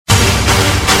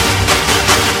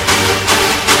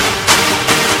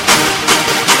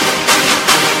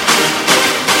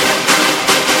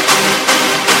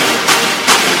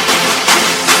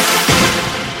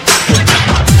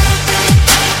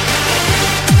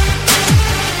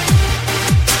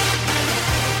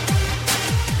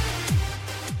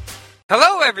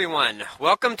everyone.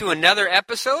 Welcome to another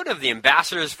episode of the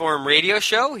Ambassadors Forum radio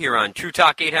show here on True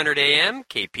Talk 800 AM,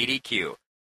 KPDQ.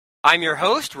 I'm your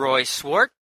host, Roy Swart,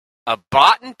 a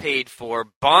bought and paid for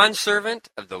bondservant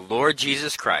of the Lord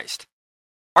Jesus Christ.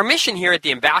 Our mission here at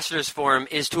the Ambassadors Forum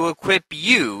is to equip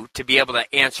you to be able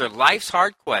to answer life's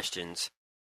hard questions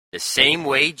the same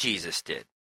way Jesus did.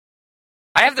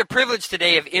 I have the privilege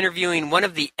today of interviewing one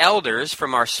of the elders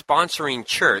from our sponsoring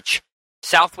church,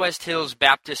 Southwest Hills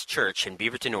Baptist Church in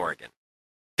Beaverton, Oregon.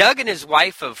 Doug and his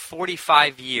wife of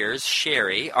 45 years,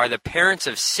 Sherry, are the parents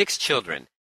of 6 children.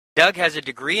 Doug has a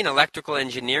degree in electrical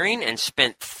engineering and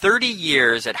spent 30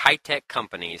 years at high-tech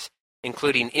companies,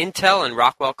 including Intel and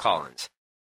Rockwell Collins.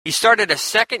 He started a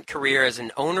second career as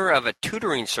an owner of a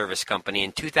tutoring service company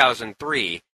in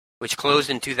 2003, which closed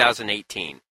in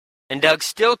 2018. And Doug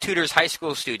still tutors high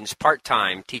school students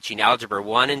part-time, teaching Algebra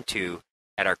 1 and 2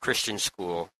 at our Christian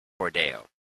school, Ordeo.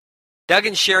 Doug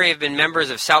and Sherry have been members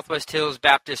of Southwest Hills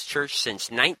Baptist Church since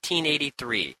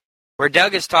 1983, where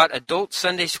Doug has taught adult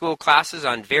Sunday school classes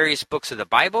on various books of the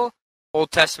Bible, Old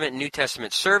Testament and New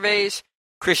Testament surveys,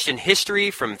 Christian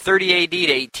history from 30 AD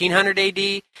to 1800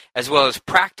 AD, as well as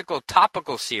practical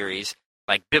topical series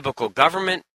like biblical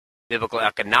government, biblical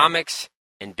economics,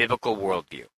 and biblical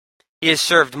worldview. He has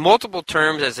served multiple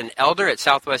terms as an elder at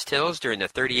Southwest Hills during the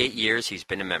 38 years he's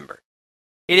been a member.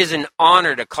 It is an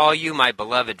honor to call you my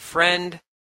beloved friend,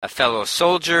 a fellow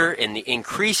soldier in the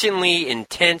increasingly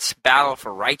intense battle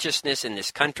for righteousness in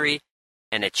this country,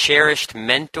 and a cherished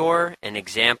mentor and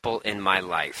example in my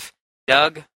life.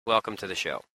 Doug, welcome to the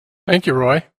show. Thank you,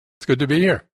 Roy. It's good to be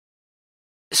here.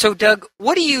 So, Doug,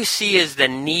 what do you see as the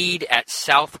need at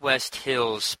Southwest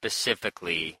Hills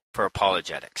specifically for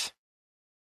apologetics?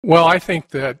 Well, I think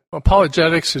that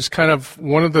apologetics is kind of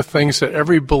one of the things that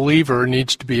every believer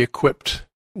needs to be equipped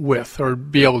with or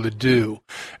be able to do.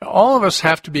 All of us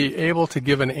have to be able to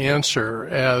give an answer,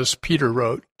 as Peter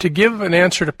wrote, to give an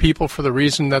answer to people for the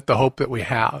reason that the hope that we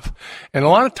have. And a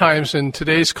lot of times in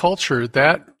today's culture,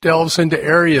 that delves into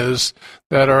areas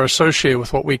that are associated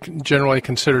with what we generally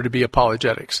consider to be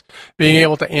apologetics. Being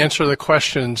able to answer the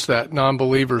questions that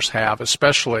non-believers have,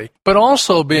 especially, but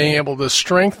also being able to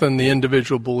strengthen the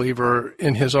individual believer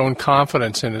in his own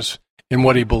confidence in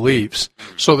what he believes.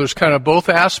 So there's kind of both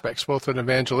aspects, both an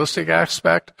evangelistic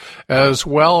aspect as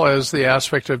well as the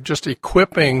aspect of just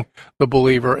equipping the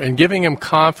believer and giving him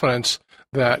confidence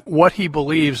that what he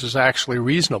believes is actually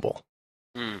reasonable.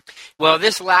 Well,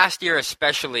 this last year,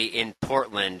 especially in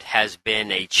Portland, has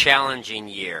been a challenging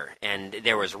year. And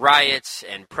there was riots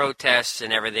and protests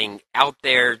and everything out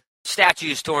there,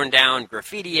 statues torn down,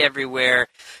 graffiti everywhere,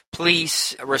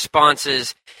 police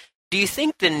responses. Do you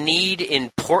think the need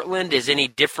in Portland is any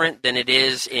different than it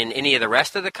is in any of the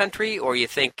rest of the country, or you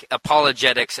think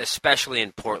apologetics, especially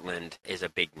in Portland, is a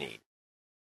big need?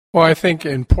 Well, I think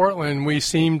in Portland we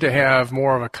seem to have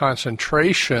more of a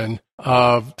concentration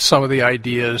of some of the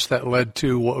ideas that led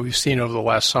to what we've seen over the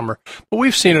last summer. But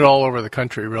we've seen it all over the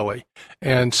country, really.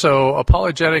 And so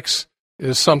apologetics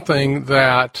is something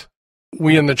that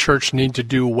we in the church need to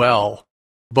do well,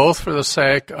 both for the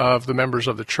sake of the members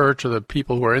of the church or the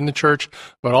people who are in the church,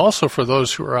 but also for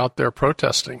those who are out there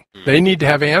protesting. They need to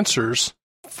have answers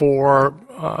for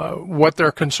what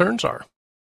their concerns are.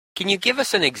 Can you give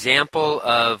us an example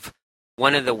of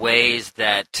one of the ways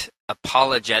that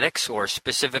apologetics, or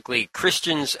specifically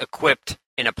Christians equipped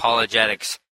in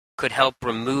apologetics, could help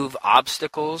remove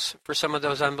obstacles for some of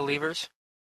those unbelievers?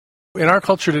 In our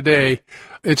culture today,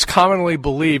 it's commonly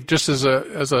believed, just as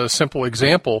a simple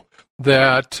example,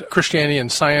 that Christianity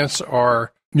and science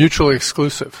are mutually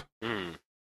exclusive,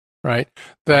 right?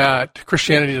 That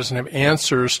Christianity doesn't have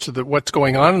answers to what's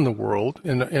going on in the world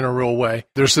in a real way.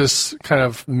 There's this kind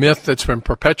of myth that's been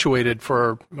perpetuated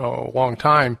for a long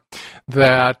time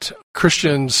that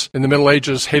Christians in the Middle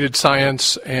Ages hated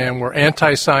science and were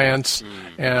anti-science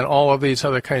and all of these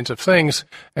other kinds of things.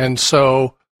 And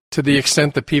so to the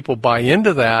extent that people buy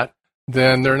into that,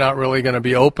 then they're not really going to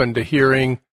be open to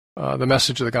hearing the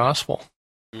message of the gospel.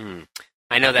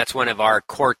 I know that's one of our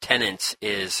core tenets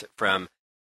is from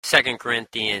 2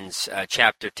 Corinthians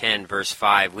chapter 10, verse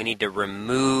 5. We need to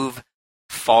remove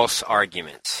false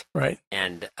arguments. Right.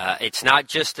 And it's not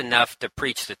just enough to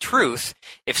preach the truth.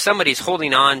 If somebody's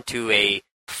holding on to a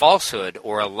falsehood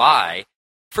or a lie,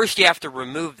 first you have to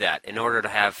remove that in order to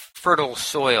have fertile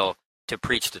soil to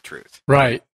preach the truth.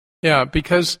 Right. Yeah,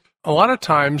 because a lot of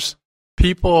times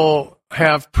people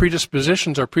have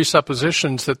predispositions or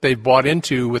presuppositions that they've bought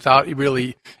into without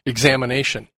really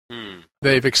examination.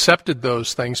 They've accepted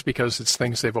those things because it's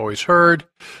things they've always heard,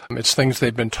 it's things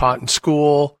they've been taught in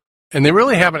school, and they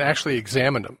really haven't actually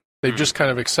examined them. They've just kind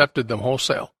of accepted them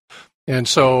wholesale. And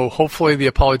so hopefully the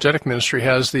apologetic ministry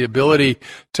has the ability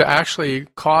to actually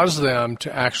cause them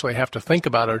to actually have to think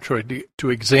about it or to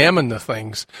examine the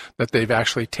things that they've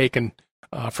actually taken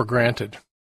for granted.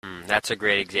 That's a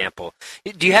great example.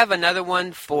 Do you have another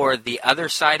one for the other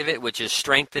side of it, which is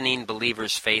strengthening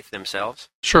believers' faith themselves?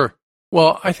 Sure.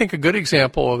 Well, I think a good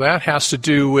example of that has to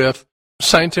do with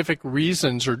scientific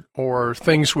reasons or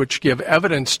things which give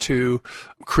evidence to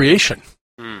creation.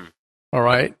 All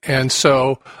right. And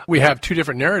so we have two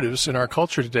different narratives in our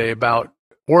culture today about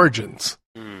origins.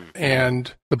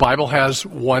 And the Bible has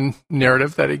one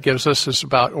narrative that it gives us is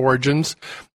about origins,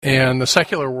 and the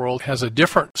secular world has a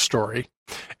different story.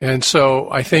 And so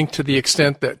I think to the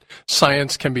extent that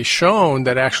science can be shown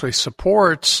that actually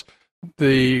supports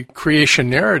the creation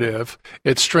narrative,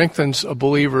 it strengthens a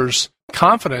believer's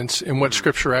confidence in what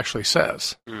Scripture actually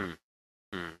says.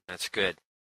 That's good.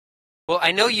 Well,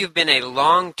 I know you've been a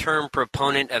long-term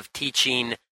proponent of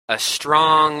teaching a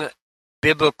strong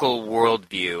biblical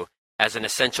worldview as an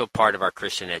essential part of our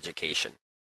Christian education.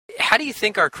 How do you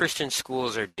think our Christian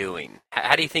schools are doing?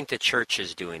 How do you think the church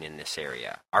is doing in this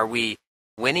area? Are we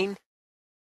winning?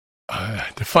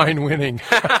 Define winning.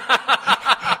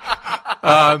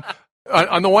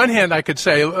 On the one hand, I could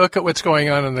say, look at what's going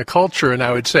on in the culture, and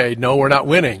I would say, no, we're not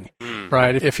winning,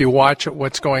 right, if you watch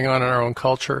what's going on in our own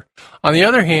culture. On the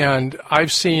other hand,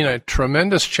 I've seen a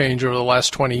tremendous change over the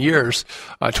last 20 years.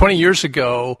 20 years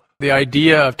ago, the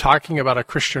idea of talking about a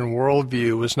Christian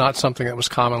worldview was not something that was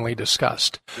commonly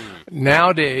discussed.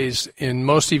 Nowadays, in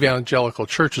most evangelical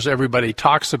churches, everybody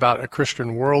talks about a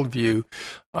Christian worldview.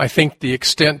 I think the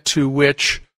extent to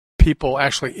which people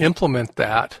actually implement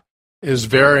that is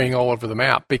varying all over the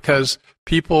map because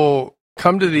people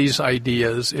come to these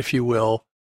ideas, if you will,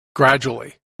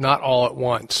 gradually, not all at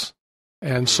once.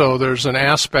 And so there's an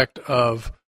aspect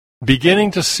of beginning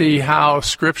to see how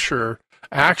Scripture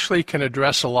actually can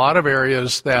address a lot of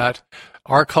areas that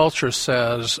our culture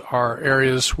says are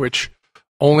areas which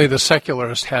only the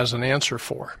secularist has an answer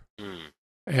for.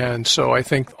 And so I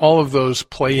think all of those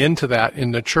play into that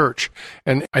in the church.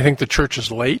 And I think the church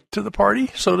is late to the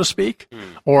party, so to speak.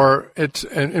 Or it's,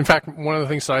 and in fact, one of the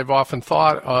things that I've often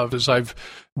thought of is I've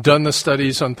done the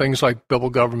studies on things like biblical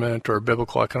government or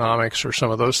biblical economics or some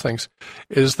of those things,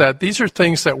 is that these are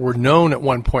things that were known at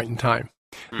one point in time,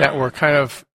 that were kind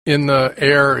of in the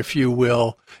air, if you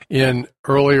will, in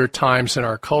earlier times in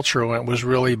our culture when it was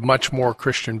really much more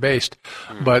Christian-based.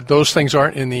 But those things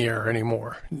aren't in the air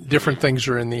anymore. Different things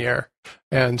are in the air.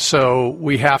 And so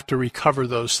we have to recover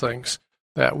those things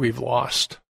that we've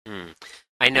lost.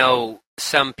 I know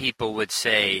some people would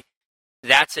say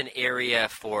that's an area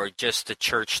for just the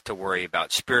church to worry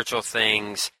about. Spiritual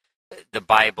things, the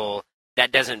Bible,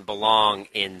 that doesn't belong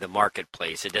in the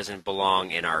marketplace. It doesn't belong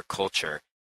in our culture.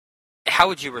 How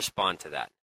would you respond to that?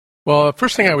 Well, the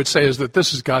first thing I would say is that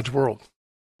this is God's world.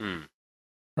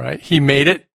 Right? He made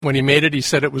it. When he made it, he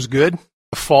said it was good.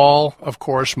 The fall, of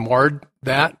course, marred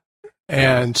that.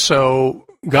 And so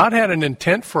God had an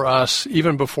intent for us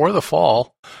even before the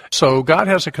fall. So God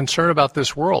has a concern about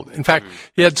this world. In fact,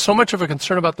 he had so much of a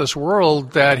concern about this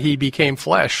world that he became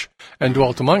flesh and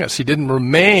dwelt among us. He didn't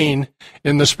remain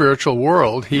in the spiritual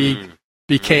world. He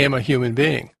became a human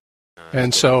being.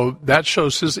 And so that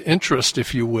shows his interest,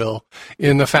 if you will,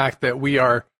 in the fact that we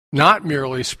are not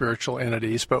merely spiritual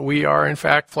entities, but we are, in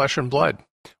fact, flesh and blood.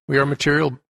 We are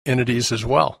material entities as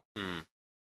well. Well,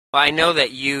 I know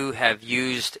that you have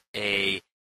used a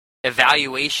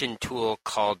evaluation tool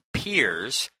called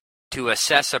Peers to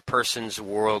assess a person's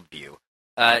worldview.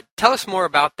 Tell us more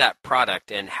about that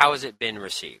product and how has it been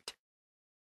received?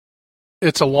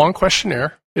 It's a long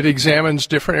questionnaire. It examines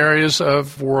different areas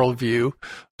of worldview,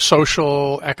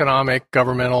 social, economic,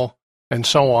 governmental, and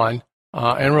so on,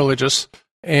 and religious.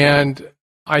 And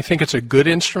I think it's a good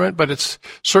instrument, but it's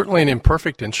certainly an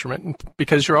imperfect instrument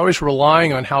because you're always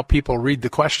relying on how people read the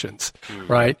questions,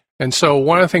 right? And so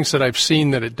one of the things that I've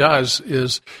seen that it does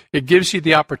is it gives you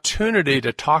the opportunity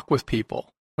to talk with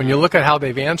people. When you look at how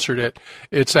they've answered it,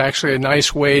 it's actually a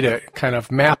nice way to kind of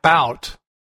map out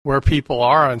where people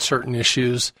are on certain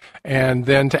issues, and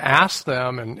then to ask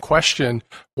them and question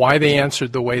why they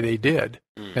answered the way they did.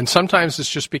 And sometimes it's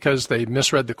just because they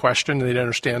misread the question, and they didn't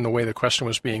understand the way the question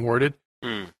was being worded.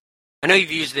 I know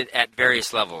you've used it at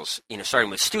various levels,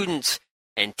 starting with students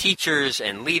and teachers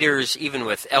and leaders, even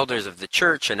with elders of the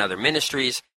church and other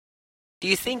ministries. Do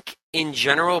you think, in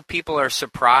general, people are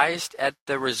surprised at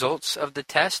the results of the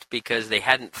test because they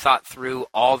hadn't thought through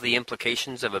all the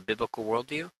implications of a biblical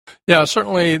worldview? Yeah,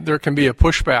 certainly there can be a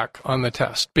pushback on the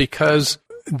test because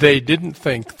they didn't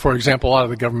think, for example, a lot of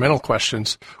the governmental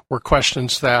questions were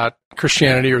questions that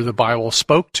Christianity or the Bible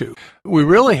spoke to. We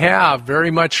really have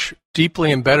very much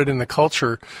deeply embedded in the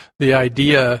culture the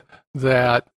idea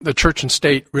that the church and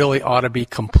state really ought to be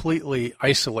completely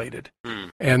isolated.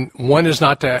 And one is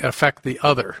not to affect the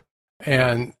other.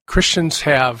 And Christians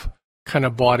have kind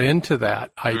of bought into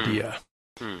that idea.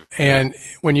 And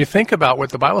when you think about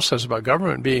what the Bible says about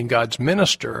government being God's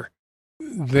minister,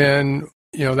 then,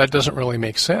 that doesn't really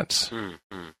make sense.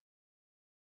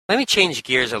 Let me change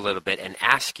gears a little bit and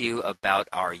ask you about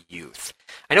our youth.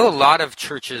 I know a lot of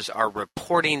churches are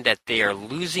reporting that they are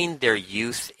losing their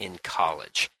youth in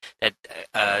college, that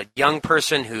a young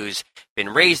person who's been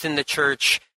raised in the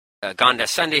church, gone to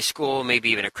Sunday school, maybe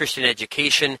even a Christian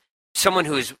education, someone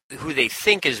who they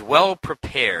think is well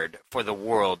prepared for the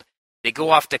world, they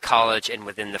go off to college, and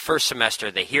within the first semester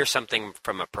they hear something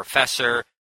from a professor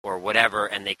or whatever,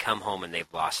 and they come home and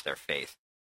they've lost their faith.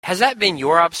 Has that been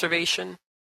your observation?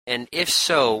 And if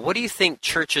so, what do you think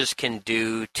churches can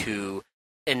do to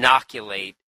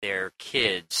inoculate their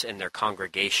kids and their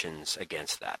congregations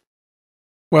against that?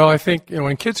 Well, I think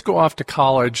when kids go off to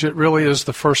college, it really is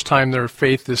the first time their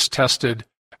faith is tested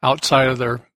outside of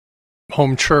their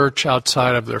home church,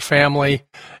 outside of their family.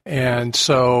 And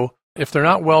so if they're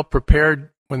not well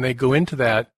prepared when they go into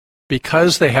that,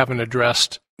 because they haven't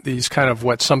addressed these kind of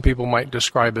what some people might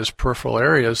describe as peripheral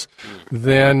areas,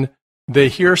 then they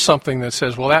hear something that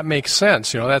says, well, that makes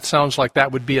sense. That sounds like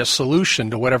that would be a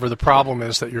solution to whatever the problem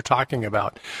is that you're talking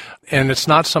about. And it's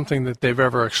not something that they've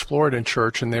ever explored in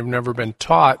church, and they've never been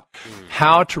taught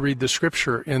how to read the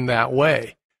Scripture in that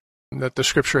way, that the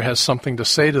Scripture has something to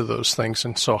say to those things,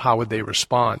 and so how would they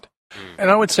respond?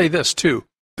 And I would say this, too.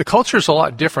 The culture is a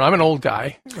lot different. I'm an old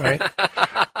guy, right?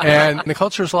 And the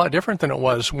culture is a lot different than it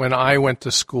was when I went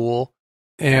to school,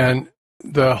 and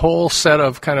the whole set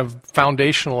of kind of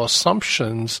foundational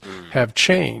assumptions have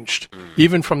changed,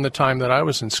 even from the time that I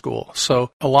was in school.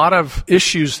 So a lot of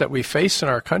issues that we face in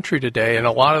our country today, and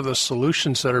a lot of the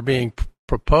solutions that are being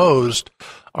proposed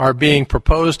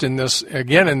in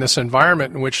this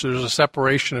environment in which there's a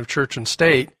separation of church and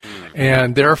state,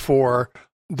 and therefore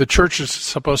the church is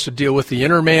supposed to deal with the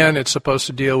inner man, it's supposed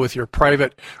to deal with your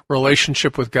private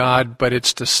relationship with God, but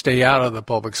it's to stay out of the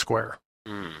public square.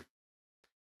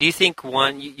 Do you think,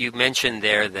 you mentioned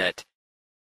there that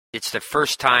it's the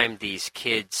first time these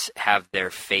kids have their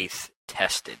faith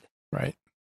tested. Right.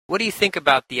 What do you think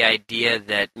about the idea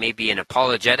that maybe in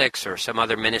apologetics or some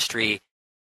other ministry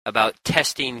about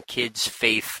testing kids'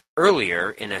 faith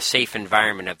earlier in a safe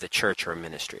environment of the church or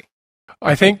ministry?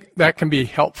 I think that can be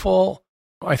helpful.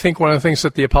 I think one of the things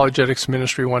that the apologetics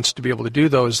ministry wants to be able to do,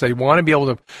 though, is they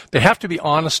have to be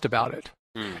honest about it.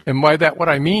 And by that, what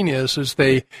I mean is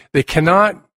they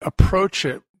cannot approach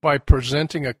it by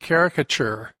presenting a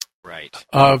caricature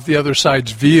of the other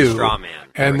side's view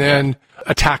and then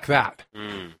attack that.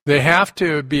 They have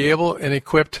to be able and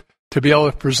equipped to be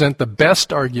able to present the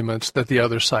best arguments that the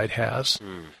other side has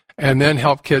and then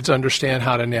help kids understand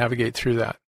how to navigate through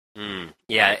that.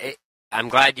 Yeah, I'm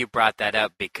glad you brought that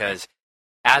up, because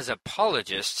as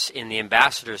apologists in the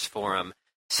Ambassadors Forum,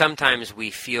 sometimes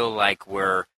we feel like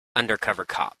we're undercover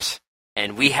cops,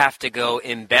 and we have to go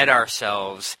embed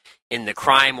ourselves in the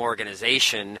crime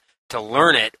organization to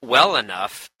learn it well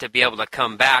enough to be able to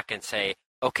come back and say,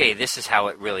 okay, this is how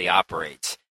it really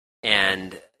operates.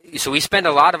 And so we spend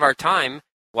a lot of our time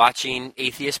watching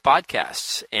atheist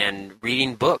podcasts and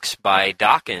reading books by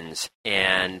Dawkins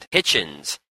and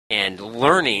Hitchens and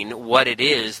learning what it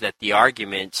is that the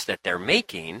arguments that they're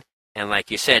making, and like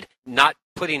you said, not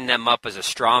putting them up as a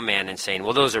straw man and saying,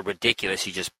 well, those are ridiculous,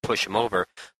 you just push them over,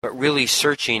 but really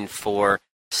searching for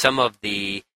some of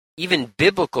the even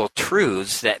biblical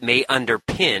truths that may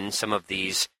underpin some of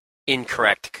these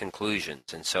incorrect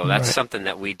conclusions. And so that's something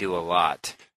that we do a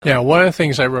lot. Yeah, one of the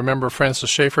things I remember Francis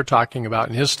Schaeffer talking about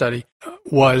in his study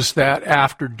was that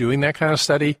after doing that kind of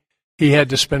study, he had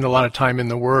to spend a lot of time in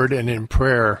the Word and in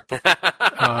prayer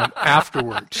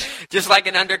afterwards. Just like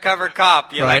an undercover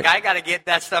cop. You're like, I got to get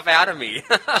that stuff out of me.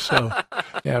 So,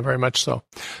 yeah, very much so.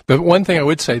 The one thing I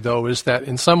would say, though, is that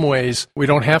in some ways we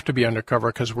don't have to be undercover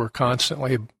because we're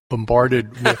constantly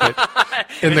bombarded with it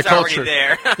in the culture.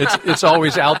 There. It's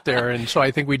always out there. And so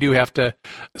I think we do have to,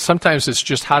 sometimes it's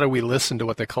just how do we listen to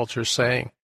what the culture is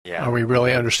saying? Yeah. Are we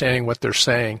really understanding what they're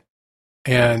saying?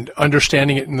 And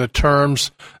understanding it in the terms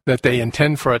that they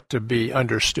intend for it to be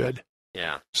understood.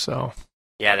 Yeah. So.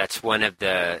 Yeah, that's one of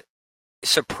the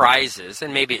surprises,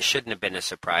 and maybe it shouldn't have been a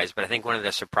surprise, but I think one of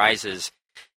the surprises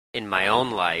in my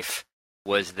own life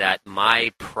was that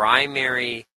my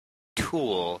primary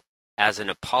tool as an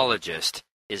apologist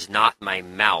is not my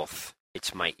mouth,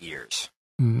 it's my ears.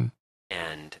 Mm-hmm.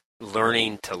 And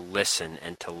learning to listen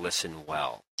and to listen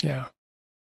well. Yeah.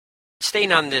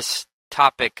 Staying on this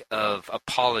topic of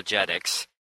apologetics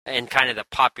and kind of the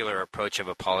popular approach of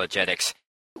apologetics,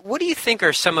 what do you think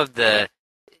are some of the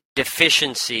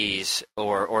deficiencies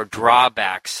or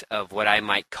drawbacks of what I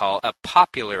might call a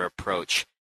popular approach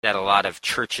that a lot of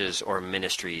churches or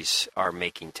ministries are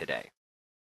making today?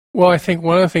 Well, I think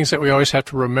one of the things that we always have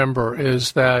to remember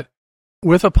is that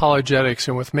with apologetics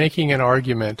and with making an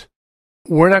argument,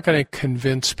 we're not going to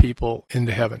convince people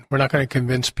into heaven. We're not going to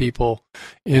convince people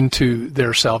into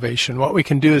their salvation. What we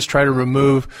can do is try to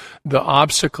remove the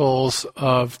obstacles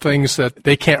of things that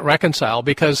they can't reconcile,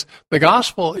 because the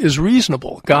gospel is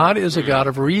reasonable. God is a God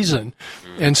of reason.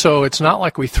 And so it's not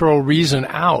like we throw reason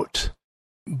out.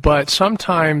 But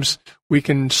sometimes we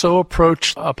can so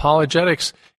approach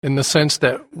apologetics in the sense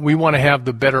that we want to have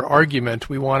the better argument.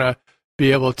 We want to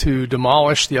be able to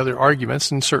demolish the other arguments,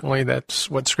 and certainly that's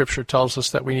what Scripture tells us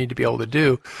that we need to be able to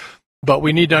do. But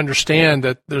we need to understand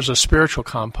that there's a spiritual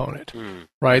component,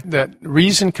 right? That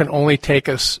reason can only take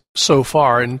us so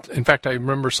far. And in fact, I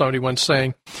remember somebody once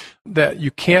saying that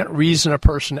you can't reason a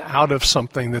person out of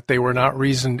something that they were not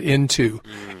reasoned into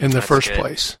in the first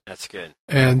place. That's good.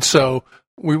 And so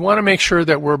we want to make sure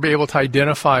that we're able to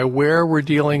identify where we're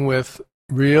dealing with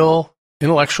real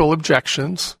intellectual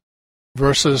objections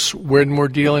versus when we're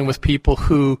dealing with people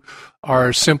who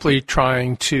are simply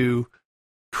trying to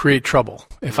create trouble,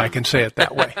 if I can say it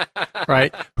that way,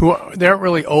 right? They aren't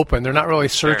really open. They're not really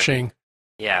searching. Sure.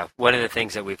 Yeah, one of the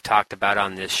things that we've talked about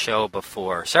on this show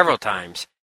before several times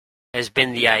has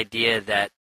been the idea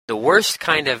that the worst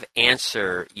kind of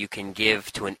answer you can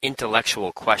give to an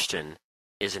intellectual question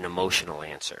is an emotional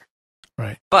answer.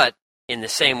 Right. But in the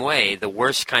same way, the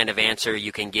worst kind of answer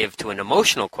you can give to an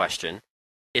emotional question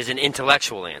is an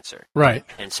intellectual answer. Right.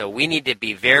 And so we need to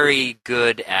be very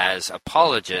good as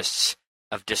apologists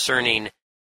of discerning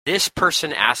this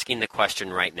person asking the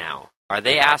question right now. Are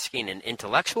they asking an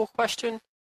intellectual question,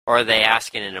 or are they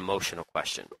asking an emotional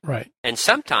question? Right. And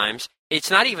sometimes it's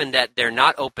not even that they're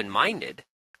not open-minded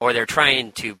or they're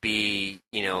trying to be,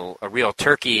 a real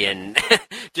turkey and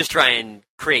just try and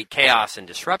create chaos and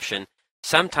disruption.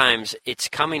 Sometimes it's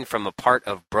coming from a part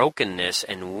of brokenness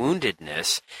and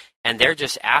woundedness, and they're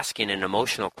just asking an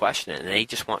emotional question, and they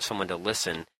just want someone to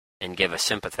listen and give a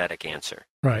sympathetic answer.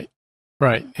 Right,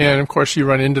 right. And, of course, you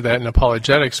run into that in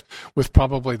apologetics with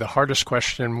probably the hardest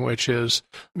question, which is,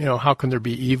 how can there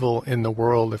be evil in the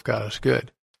world if God is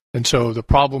good? And so the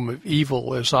problem of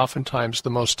evil is oftentimes the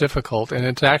most difficult, and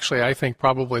it's actually, I think,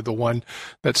 probably the one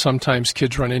that sometimes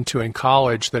kids run into in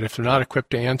college, that if they're not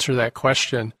equipped to answer that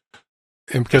question,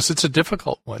 and because it's a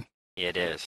difficult one. It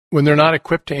is. When they're not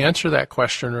equipped to answer that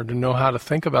question or to know how to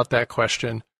think about that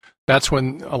question, that's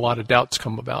when a lot of doubts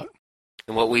come about.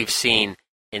 And what we've seen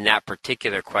in that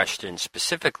particular question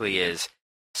specifically is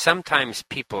sometimes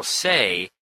people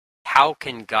say, how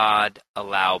can God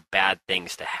allow bad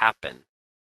things to happen?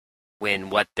 When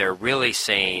what they're really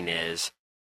saying is,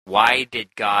 why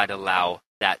did God allow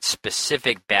that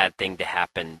specific bad thing to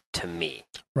happen to me?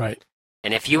 Right.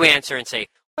 And if you answer and say,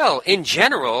 well, in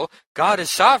general, God is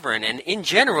sovereign, and in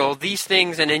general, these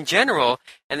things, and in general,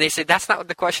 and they say, that's not what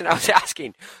the question I was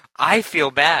asking. I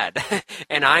feel bad,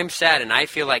 and I'm sad, and I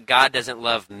feel like God doesn't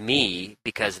love me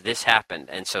because this happened.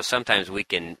 And so sometimes we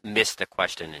can miss the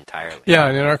question entirely. Yeah,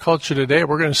 and in our culture today,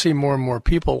 we're going to see more and more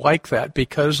people like that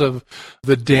because of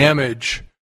the damage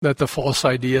that the false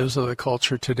ideas of the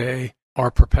culture today are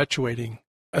perpetuating,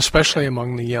 especially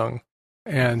among the young.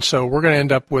 And so we're going to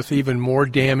end up with even more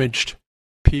damaged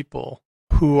people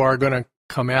who are going to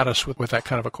come at us with that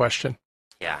kind of a question.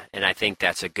 Yeah, and I think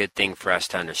that's a good thing for us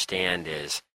to understand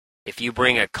is if you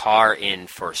bring a car in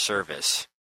for service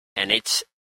and it's,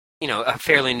 a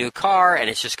fairly new car and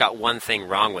it's just got one thing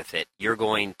wrong with it, you're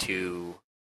going to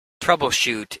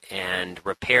troubleshoot and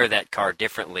repair that car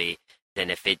differently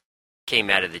than if it came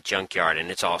out of the junkyard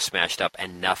and it's all smashed up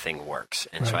and nothing works.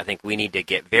 And so I think we need to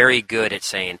get very good at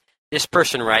saying, this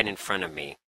person right in front of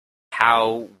me,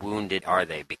 how wounded are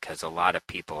they? Because a lot of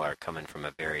people are coming from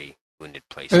a very wounded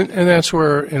place. And that's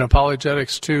where, in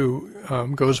apologetics, too,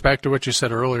 goes back to what you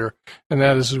said earlier, and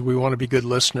that is we want to be good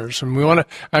listeners. And we want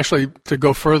to, actually, to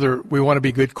go further, we want to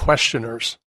be good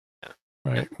questioners,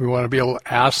 right? We want to be able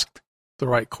to ask the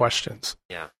right questions,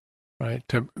 right,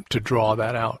 to draw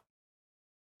that out.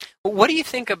 What do you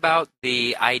think about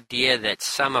the idea that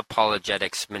some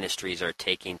apologetics ministries are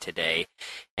taking today,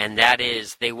 and that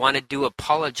is they want to do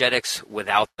apologetics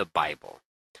without the Bible?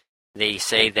 They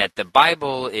say that the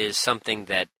Bible is something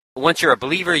that once you're a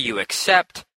believer, you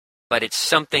accept, but it's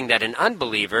something that an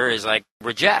unbeliever is like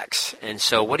rejects. And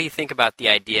so what do you think about the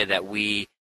idea that we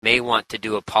may want to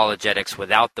do apologetics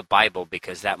without the Bible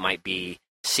because that might be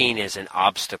seen as an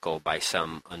obstacle by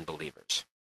some unbelievers?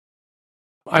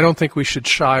 I don't think we should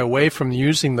shy away from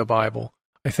using the Bible.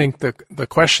 I think the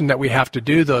question that we have to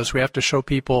do, though, is we have to show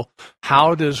people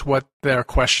how does what their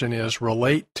question is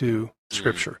relate to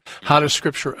Scripture? How does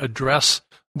Scripture address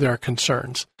their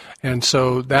concerns? And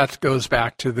so that goes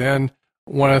back to then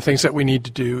one of the things that we need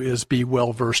to do is be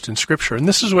well-versed in Scripture. And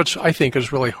this is what I think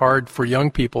is really hard for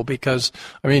young people because,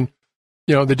 I mean,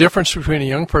 you know, the difference between a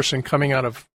young person coming out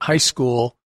of high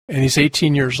school and he's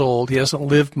 18 years old, he hasn't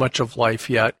lived much of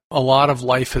life yet. A lot of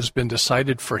life has been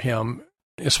decided for him,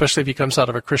 especially if he comes out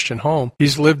of a Christian home.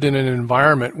 He's lived in an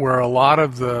environment where a lot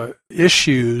of the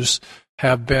issues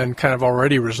have been kind of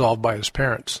already resolved by his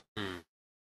parents.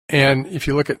 And if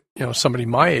you look at, you know, somebody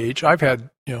my age, I've had,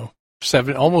 you know,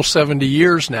 almost 70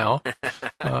 years now.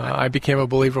 I became a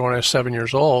believer when I was 7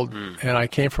 years old, and I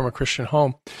came from a Christian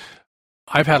home.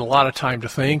 I've had a lot of time to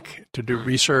think, to do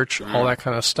research, all that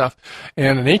kind of stuff.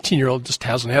 And an 18-year-old just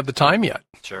hasn't had the time yet.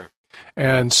 Sure.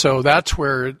 And so that's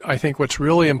where I think what's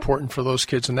really important for those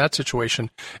kids in that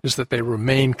situation is that they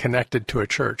remain connected to a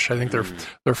church. I think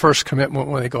their first commitment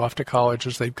when they go off to college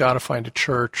is they've got to find a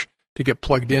church to get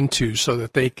plugged into so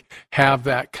that they have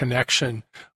that connection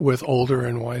with older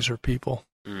and wiser people.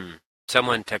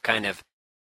 Someone to kind of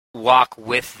walk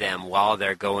with them while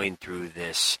they're going through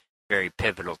this very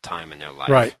pivotal time in their life.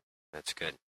 Right. That's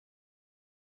good.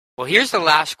 Well, here's the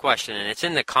last question, and it's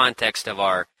in the context of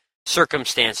our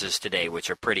circumstances today, which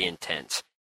are pretty intense.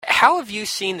 How have you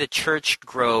seen the church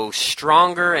grow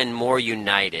stronger and more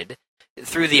united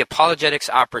through the apologetics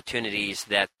opportunities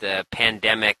that the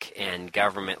pandemic and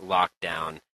government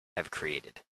lockdown have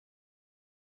created?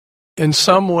 In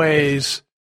some ways,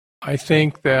 I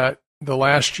think that the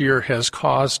last year has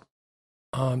caused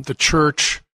the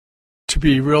church to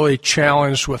be really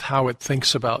challenged with how it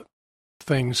thinks about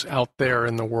things out there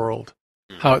in the world,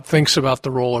 how it thinks about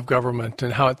the role of government,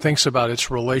 and how it thinks about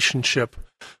its relationship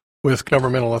with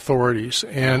governmental authorities.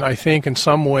 And I think in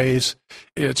some ways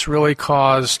it's really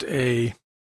caused a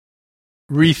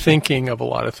rethinking of a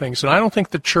lot of things. And I don't think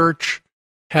the church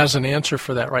has an answer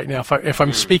for that right now. If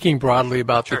I'm speaking broadly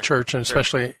about the church, and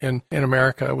especially in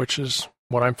America, which is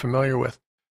what I'm familiar with.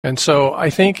 And so I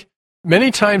think many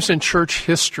times in church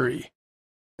history,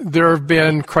 there have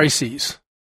been crises.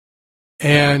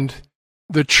 And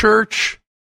the church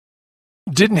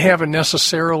didn't have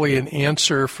necessarily an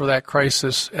answer for that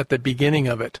crisis at the beginning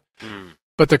of it.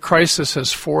 But the crisis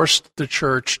has forced the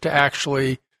church to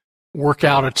actually work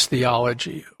out its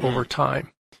theology over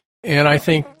time. And I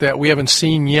think that we haven't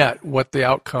seen yet what the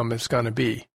outcome is going to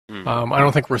be. I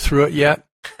don't think we're through it yet.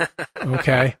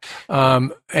 Okay.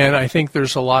 And I think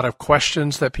there's a lot of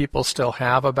questions that people still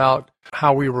have about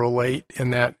how we relate in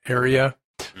that area.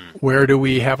 Where do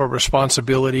we have a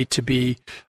responsibility to be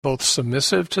both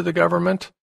submissive to the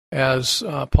government, as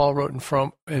Paul wrote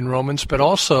in Romans, but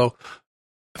also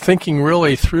thinking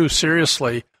really through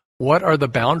seriously, what are the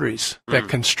boundaries that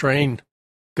constrain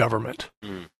government?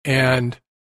 And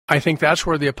I think that's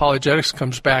where the apologetics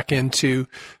comes back into.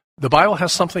 The Bible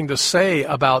has something to say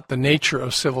about the nature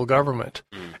of civil government.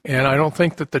 And I don't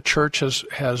think that the church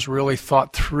has really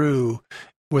thought through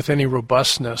with any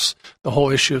robustness the whole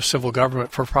issue of civil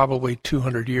government for probably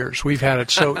 200 years. We've had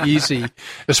it so easy,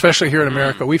 especially here in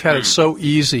America, we've had it so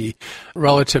easy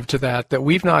relative to that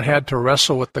we've not had to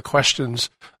wrestle with the questions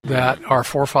that our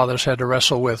forefathers had to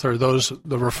wrestle with, or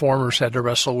the reformers had to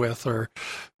wrestle with, or,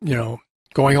 you know,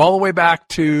 going all the way back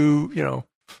to, you know,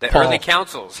 the Paul. Early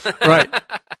councils. Right.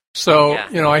 So,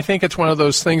 you know, I think it's one of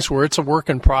those things where it's a work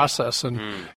in process. And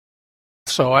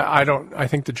so I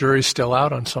think the jury's still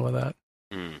out on some of that.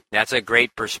 That's a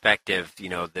great perspective. You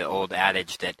know, the old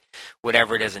adage that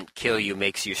whatever doesn't kill you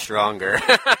makes you stronger.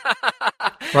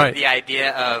 Right. The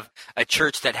idea of a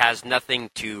church that has nothing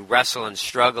to wrestle and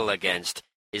struggle against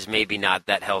is maybe not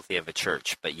that healthy of a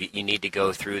church, but you need to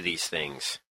go through these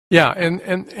things. Yeah, and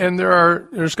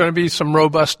there's going to be some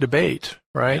robust debate,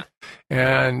 right?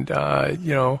 Yeah. And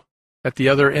you know, at the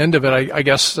other end of it, I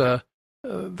guess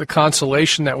the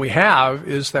consolation that we have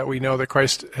is that we know that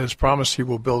Christ has promised He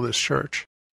will build His church.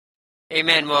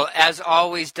 Amen. Well, as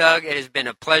always, Doug, it has been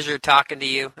a pleasure talking to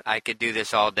you. I could do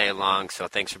this all day long, so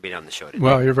thanks for being on the show today.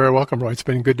 Well, you're very welcome, Roy. It's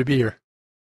been good to be here.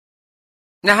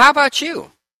 Now, how about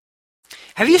you?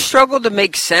 Have you struggled to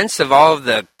make sense of all of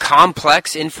the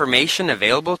complex information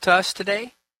available to us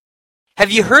today?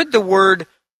 Have you heard the word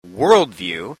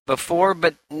worldview before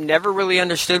but never really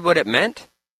understood what it meant?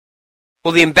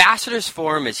 Well, the Ambassadors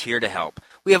Forum is here to help.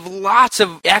 We have lots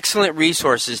of excellent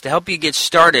resources to help you get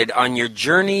started on your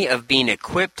journey of being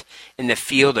equipped in the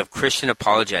field of Christian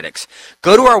apologetics.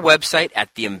 Go to our website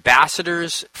at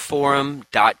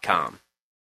theambassadorsforum.com.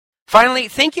 Finally,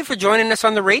 thank you for joining us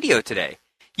on the radio today.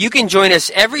 You can join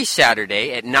us every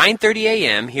Saturday at 9:30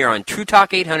 a.m. here on True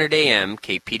Talk 800 AM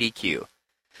KPDQ.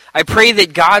 I pray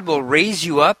that God will raise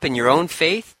you up in your own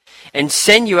faith and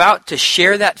send you out to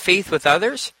share that faith with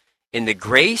others in the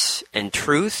grace and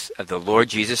truth of the Lord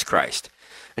Jesus Christ.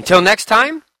 Until next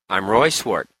time, I'm Roy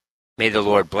Swart. May the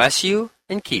Lord bless you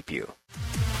and keep you.